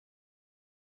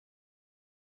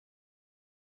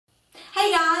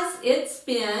Hey guys, it's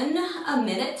been a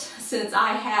minute since I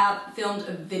have filmed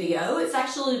a video. It's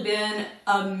actually been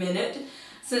a minute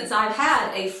since I've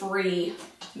had a free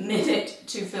minute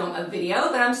to film a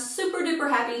video, but I'm super duper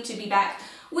happy to be back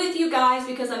with you guys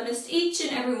because I missed each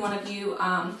and every one of you.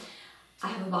 I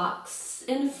have a box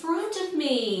in front of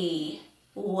me.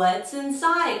 What's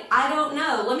inside? I don't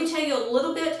know. Let me tell you a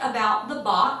little bit about the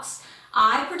box.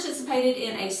 I participated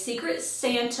in a Secret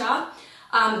Santa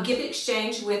gift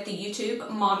exchange with the YouTube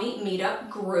Mommy Meetup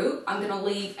group. I'm going to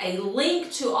leave a link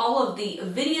to all of the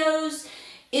videos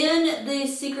in the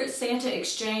Secret Santa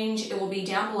exchange. It will be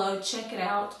down below. Check it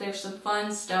out. There's some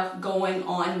fun stuff going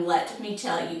on. Let me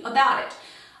tell you about it.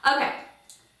 Okay,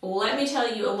 let me tell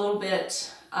you a little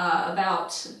bit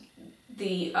about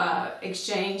the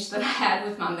exchange that I had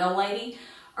with my mail lady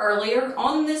earlier.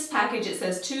 On this package it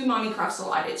says to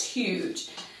mommycraftsalot. It's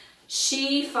huge.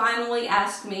 She finally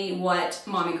asked me what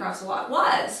mommycraftsalot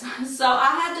was. So I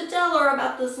had to tell her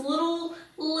about this little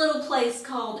place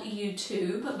called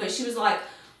YouTube, but she was like,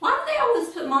 why do they always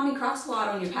put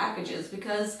mommycraftsalot on your packages?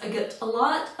 Because I get a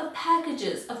lot of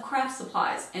packages of craft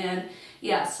supplies. And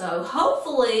yeah, so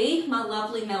hopefully my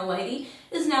lovely mail lady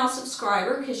is now a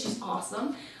subscriber because she's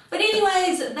awesome. But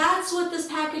anyways, that's what this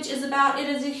package is about. It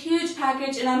is a huge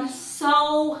package and I'm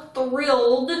so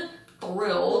thrilled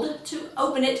to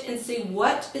open it and see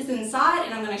what is inside,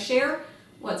 and I'm going to share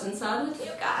what's inside with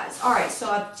you guys. Alright, so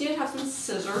I did have some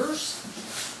scissors.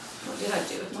 What did I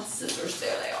do with my scissors?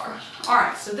 There they are.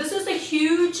 Alright, so this is a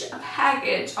huge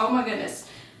package. Oh my goodness.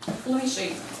 Let me show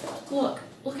you. Look.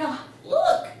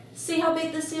 See how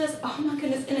big this is? Oh my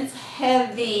goodness, and it's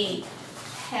heavy.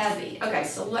 Okay,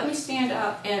 so let me stand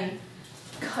up and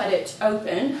cut it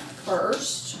open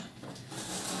first.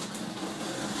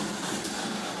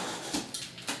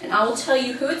 And I will tell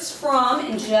you who it's from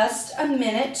in just a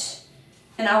minute.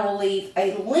 And I will leave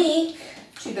a link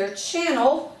to their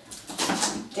channel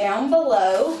down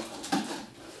below.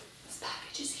 This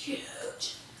package is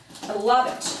huge. I love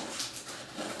it.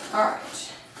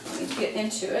 Alright, let me get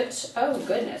into it. Oh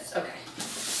goodness, okay.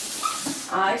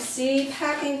 I see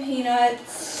packing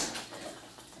peanuts.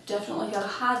 Definitely gotta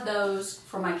hide those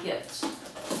for my kids.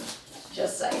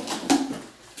 Just saying.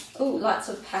 Ooh, lots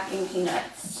of packing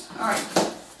peanuts. Alright.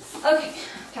 Okay,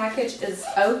 package is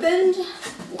opened.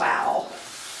 Wow.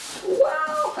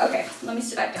 Okay, let me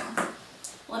sit back down.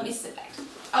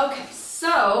 Okay,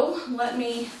 so let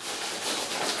me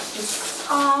just,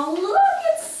 oh look,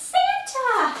 it's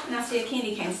Santa! And I see a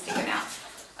candy cane sticking out.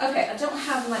 Okay, I don't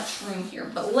have much room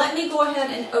here, but let me go ahead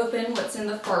and open what's in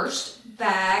the first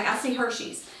bag. I see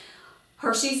Hershey's.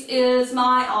 Hershey's is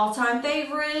my all-time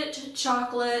favorite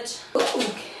chocolate. Ooh,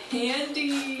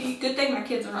 candy. Good thing my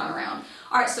kids are not around.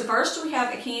 Alright, so first we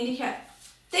have a candy cane.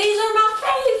 These are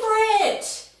my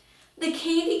favorite! The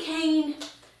candy cane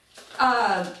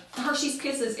Hershey's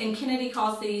Kisses, and Kennedy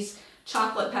calls these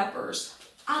chocolate peppers.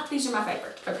 These are my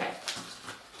favorite. Okay.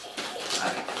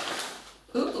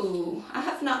 Ooh, I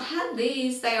have not had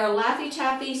these. They are Laffy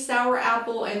Taffy, Sour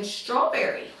Apple, and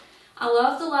Strawberry. I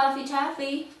love the Laffy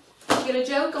Taffy. You get a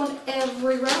joke on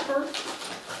every wrapper.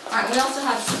 Alright, we also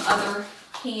have some other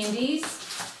candies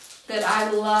that I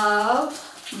love.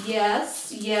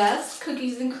 Yes,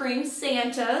 cookies and cream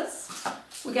Santas.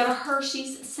 We got a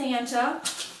Hershey's Santa.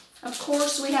 Of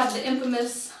course, we have the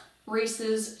infamous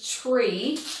Reese's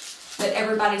tree that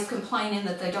everybody's complaining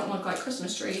that they don't look like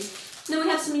Christmas trees. And then we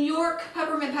have some New York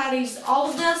peppermint patties. All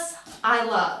of this, I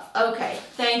love. Okay,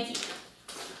 thank you.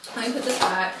 Let me put this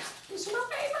back. These are my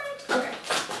favorite. Okay.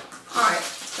 Alright,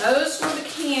 those were the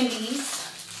candies.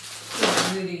 The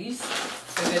goodies.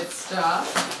 The good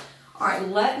stuff. Alright,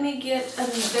 let me get,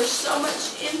 there's so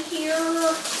much in here.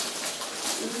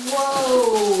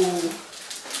 Whoa.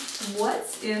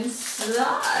 What's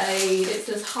inside? It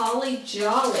says Holly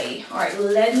Jolly. Alright,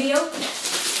 let me open it.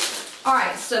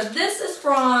 Alright, so this is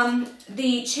from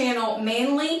the channel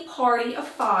Manly Party of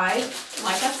 5.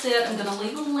 Like I said, I'm going to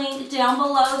leave a link down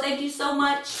below. They do so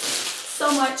much.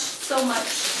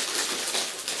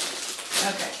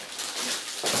 Okay.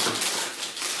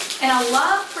 And I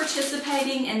love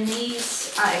participating in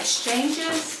these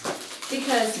exchanges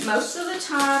because most of the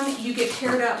time you get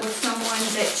paired up with someone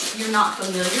that you're not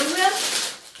familiar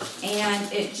with,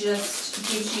 and it just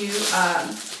gives you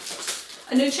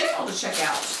a new channel to check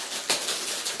out.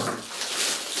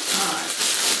 Alright.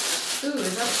 Ooh,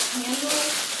 is that a candle?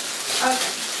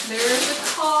 Okay, there's the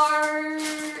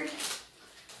card.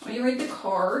 Let me read the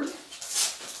card.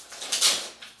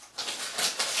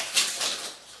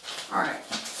 Alright.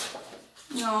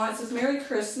 No, it says Merry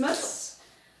Christmas.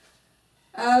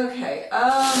 Okay,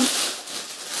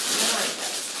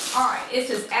 Alright, it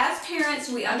says, as parents,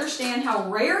 we understand how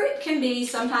rare it can be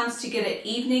sometimes to get an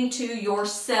evening to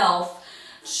yourself.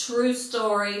 True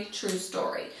story, true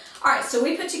story. All right, so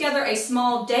we put together a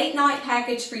small date night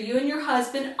package for you and your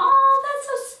husband. Oh, that's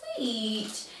so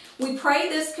sweet. We pray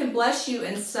this can bless you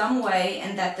in some way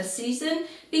and that the season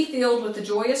be filled with the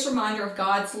joyous reminder of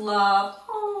God's love.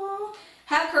 Aww.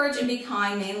 Have courage and be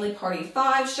kind. Manly Party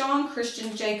 5, Sean,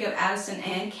 Christian, Jacob, Addison,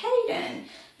 and Caden.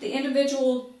 The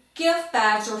individual gift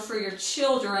bags are for your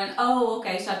children. Oh,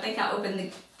 okay, so I think I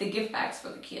opened the gift bags for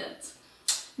the kids.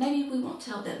 Maybe we won't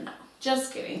tell them though.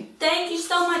 Just kidding. Thank you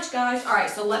so much, guys. All right,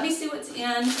 so let me see what's in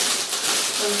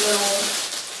the little...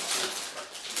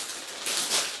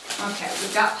 Okay,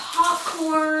 we've got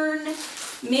popcorn.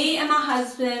 Me and my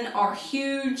husband are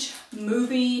huge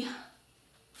movie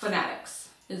fanatics.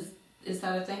 Is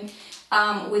that a thing?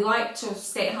 We like to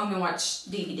stay at home and watch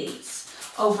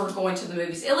DVDs over going to the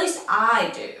movies. At least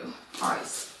I do. All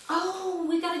right. Oh,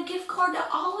 we got a gift card to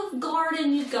Olive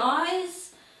Garden, you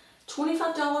guys.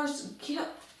 $25 gift.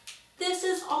 This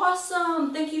is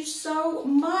awesome. Thank you so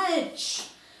much.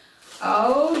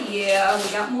 Oh, yeah. We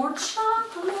got more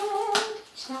chocolate.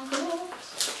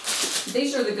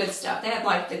 These are the good stuff. They have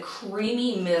like the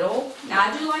creamy middle. Now,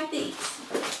 I do like these.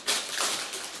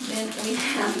 Then we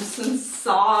have some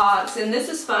socks. And this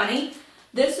is funny.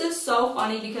 This is so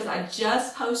funny because I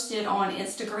just posted on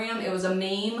Instagram. It was a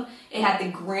meme. It had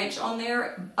the Grinch on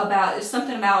there. It's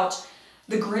something about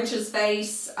the Grinch's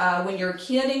face when you're a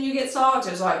kid and you get socks.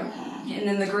 It was like, and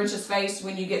then the Grinch's face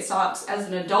when you get socks as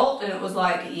an adult. And it was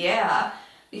like, yeah,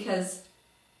 because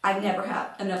I never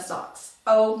have enough socks.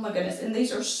 Oh my goodness. And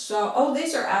these are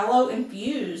these are aloe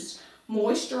infused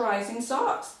moisturizing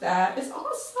socks. That is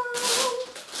awesome.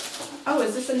 Oh,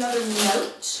 is this another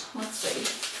note? Let's see.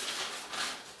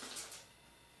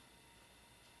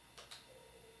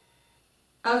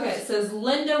 Okay, it says,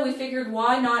 Linda, we figured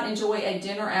why not enjoy a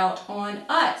dinner out on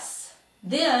us?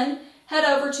 Then head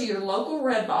over to your local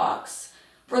Redbox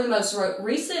for the most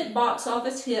recent box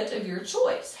office hit of your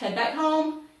choice. Head back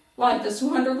home, light this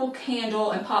wonderful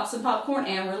candle, and pop some popcorn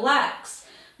and relax.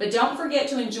 But don't forget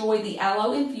to enjoy the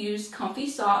aloe-infused comfy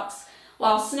socks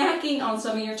while snacking on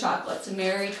some of your chocolates.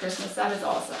 Merry Christmas. That is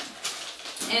awesome.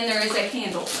 And there is a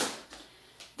candle.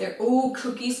 Ooh,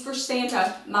 cookies for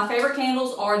Santa. My favorite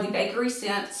candles are the bakery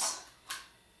scents.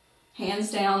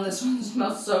 Hands down, this one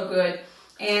smells so good.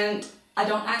 And I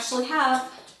don't actually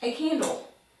have a candle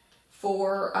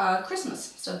for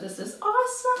Christmas. So this is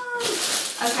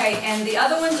awesome. Okay, and the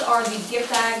other ones are the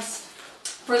gift bags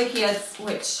for the kids,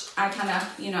 which I kind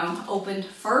of, opened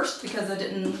first because I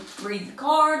didn't read the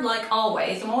card like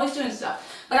always. I'm always doing stuff.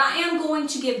 But I am going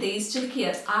to give these to the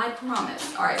kids, I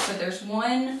promise. All right, so there's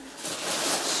 1,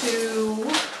 2,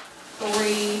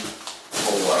 3,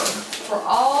 4. For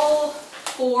all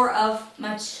 4 of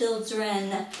my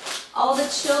children. All the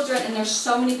children, and there's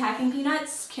so many packing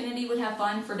peanuts. Kennedy would have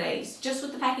fun for days just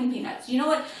with the packing peanuts. You know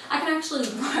what? I can actually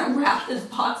wrap this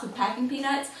box of packing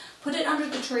peanuts, put it under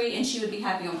the tree, and she would be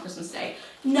happy on Christmas Day.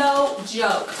 No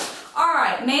joke. All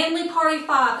right, Manly Party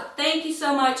 5, thank you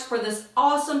so much for this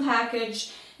awesome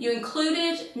package. You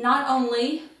included not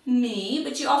only me,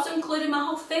 but you also included my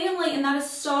whole family, and that is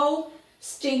so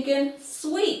stinking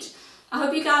sweet. I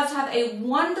hope you guys have a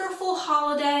wonderful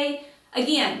holiday.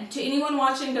 Again, to anyone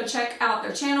watching, go check out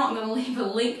their channel. I'm going to leave a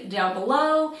link down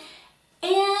below.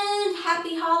 And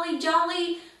happy holly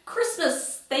jolly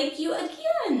Christmas. Thank you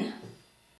again.